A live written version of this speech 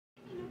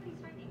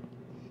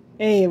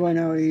Hey everyone,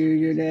 how are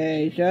you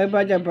today? Sorry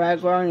about the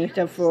background, it's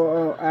the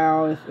 4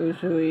 hours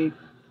usually.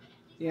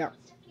 Yeah.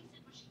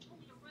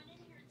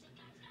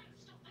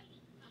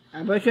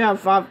 I'm supposed to have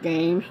 5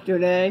 games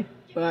today,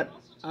 but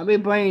I'll be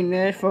playing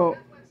this for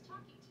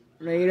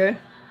later,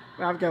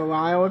 after a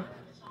while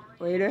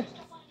later.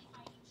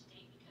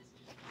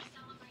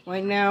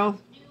 Right now,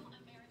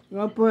 I'm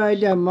gonna play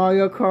the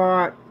Mario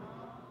Kart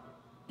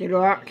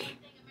Deluxe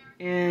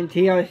and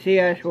TLC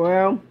as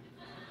well.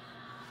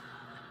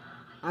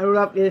 I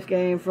love this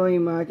game very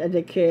much as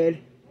a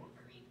kid.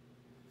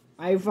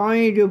 I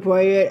finally do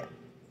play it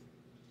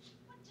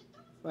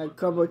like a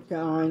couple of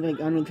times, like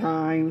 100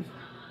 times.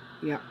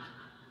 Yeah.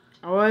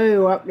 I really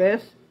love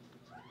this.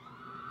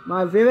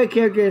 My favorite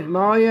character is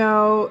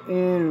Mario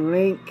and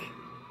Link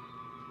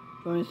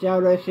from the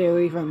Zelda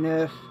series from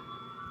this.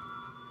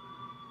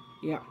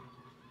 Yeah.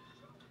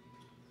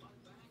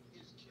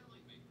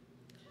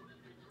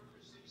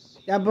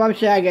 That Bob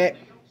Saget.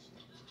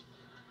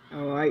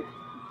 Alright.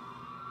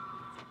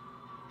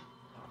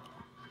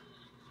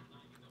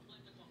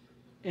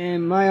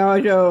 And my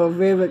also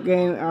favorite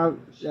game of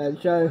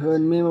childhood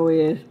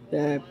memory is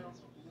the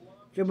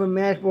Super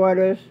Smash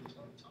Brothers.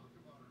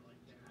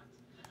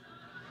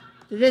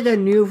 This is a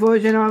new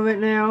version of it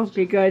now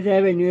because they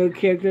have a new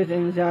characters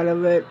inside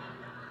of it.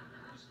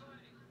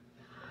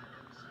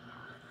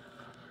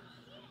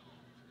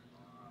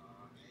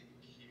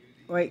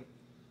 Right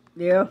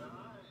there.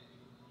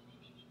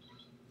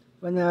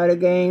 From the other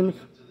games.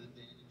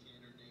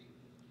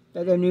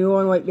 That's a new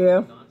one right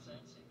there.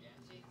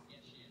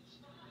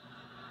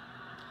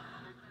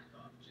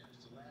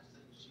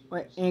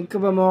 Right, and a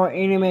couple more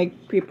anime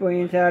people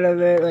inside of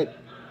it, like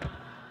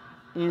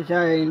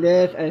inside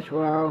this as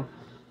well.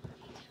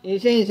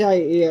 It's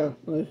inside here,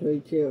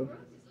 mostly too.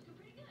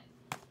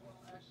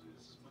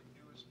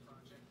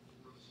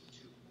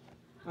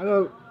 I'm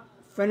gonna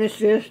finish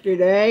this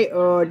today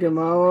or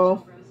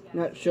tomorrow,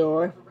 not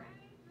sure.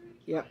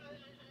 Yep.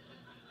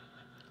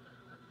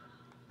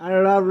 I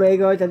love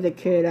Legos as a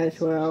kid as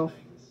well.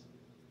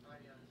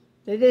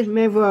 This is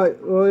made for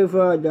really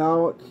for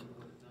adults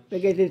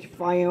because it's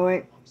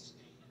violent.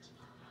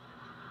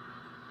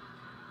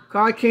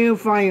 Cartoon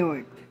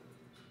violent.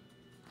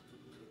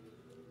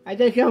 I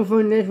just come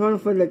from this one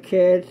for the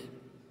kids.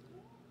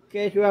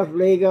 Kids who have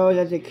Legos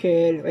as a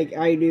kid, like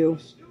I do.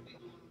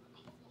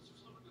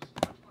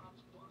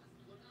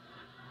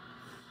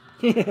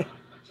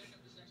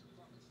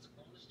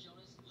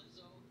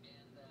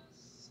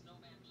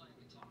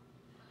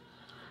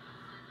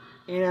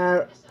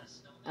 And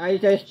I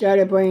just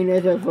started playing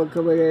this a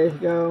couple of days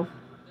ago.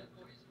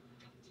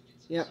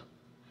 Yep.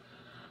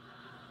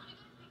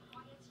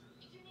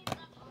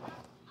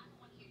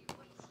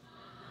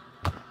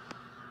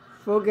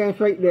 Full games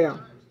right there.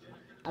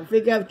 I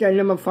think after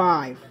number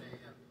 5.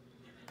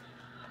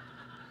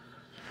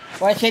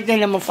 Let's take the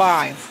number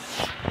 5.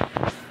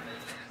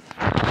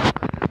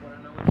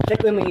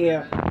 Stick with me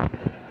here.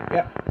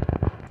 Yep.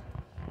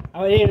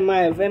 I was in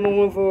my family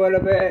room for a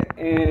little bit,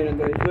 and I'm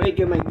going straight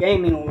to my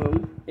gaming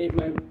room. It's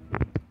my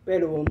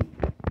bedroom.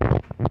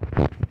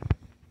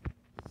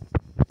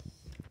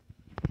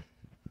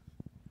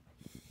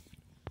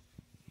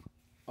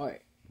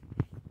 Alright.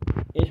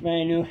 It's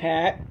my new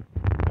hat.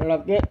 I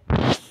loved it.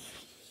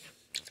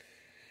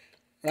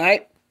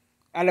 Right?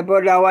 I'll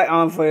put that right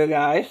on for you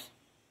guys.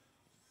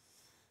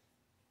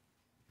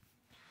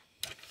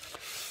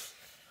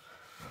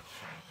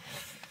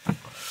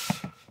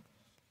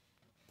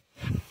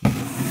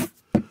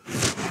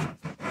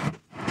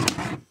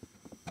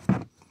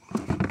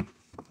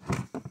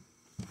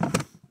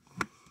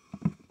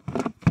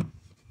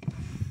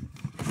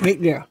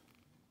 Right there.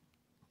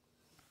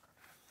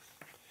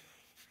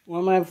 One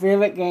of my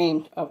favorite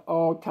games of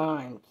all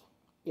times.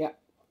 Yeah.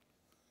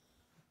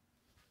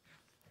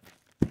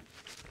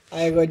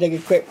 I'm going to take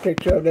a quick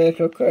picture of this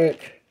real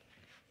quick.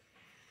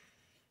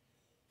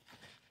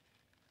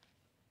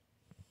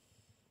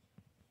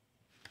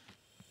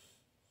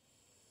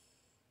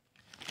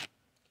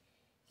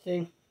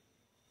 See?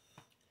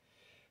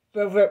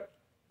 Perfect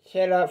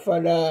setup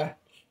for the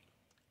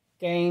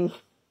games.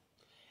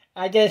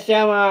 I just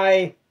saw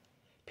my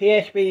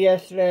PSP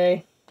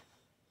yesterday.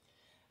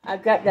 I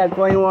got that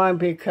green one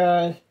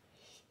because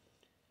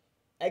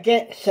I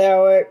can't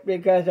sell it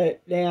because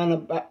they're on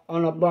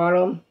the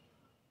bottom,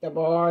 the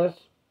bars.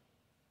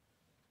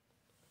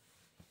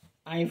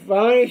 I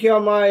finally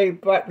sold my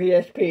black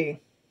PSP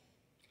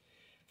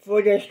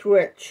for the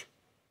Switch.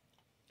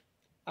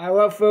 I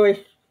work for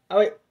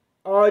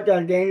all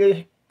the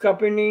dangerous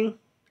company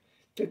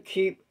to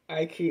keep.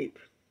 I keep.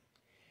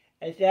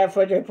 Except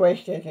for the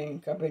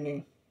PlayStation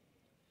company.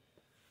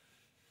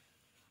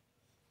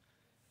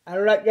 I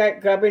like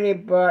that company,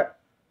 but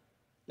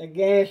the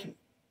games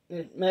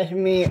is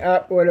messing me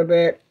up a little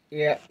bit.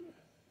 Yeah.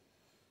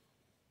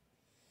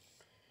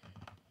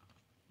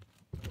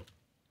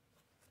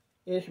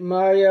 It's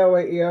Mario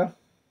right here.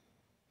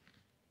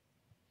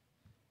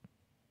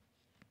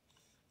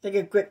 Take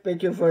a quick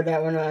picture for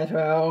that one as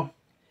well.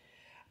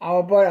 I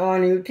will put it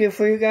on YouTube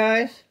for you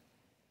guys.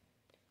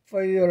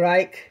 For you to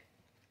like.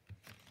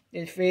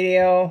 this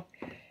video.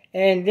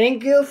 And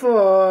thank you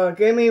for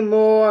giving me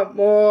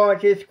more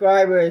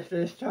subscribers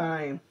this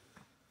time.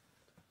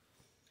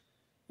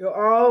 You're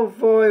all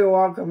fully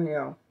welcome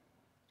here.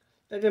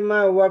 Doesn't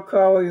matter what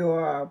color you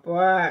are,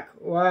 black,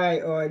 white,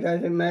 or it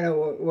doesn't matter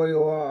where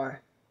you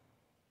are.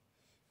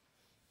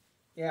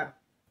 Yeah.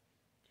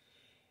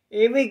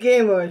 Every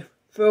gamer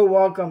feel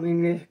welcome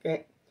in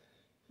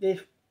this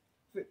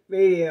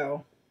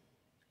video.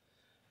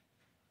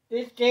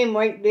 This game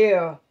right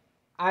there,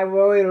 I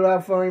really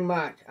love very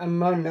much.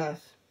 Among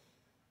Us.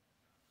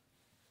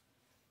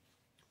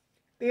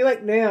 Be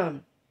like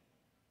them.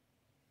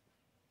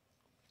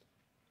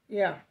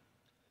 Yeah.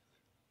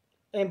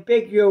 And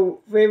pick your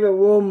favorite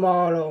role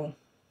model.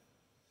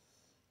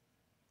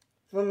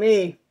 For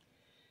me,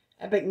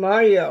 I pick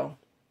Mario,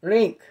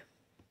 Link,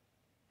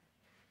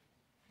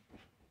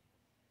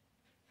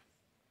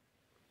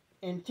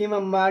 and Team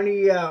of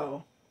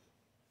Mario.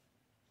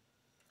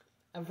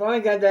 I finally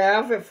got the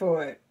outfit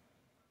for it.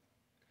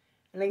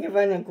 And I can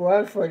find the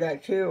gloves for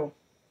that too.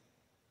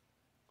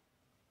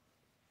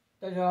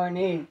 That's all I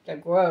need, the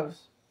gloves.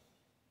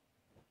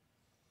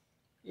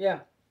 Yeah.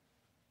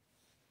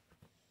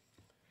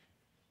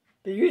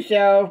 Be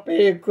yourself,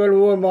 be a good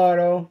role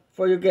model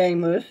for your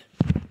gamers.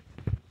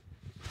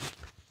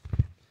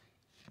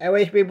 I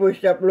wish people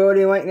stop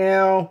loading right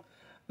now.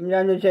 I'm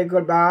going to say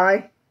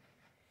goodbye.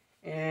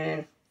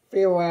 And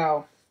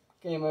farewell,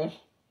 gamers.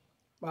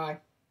 Bye.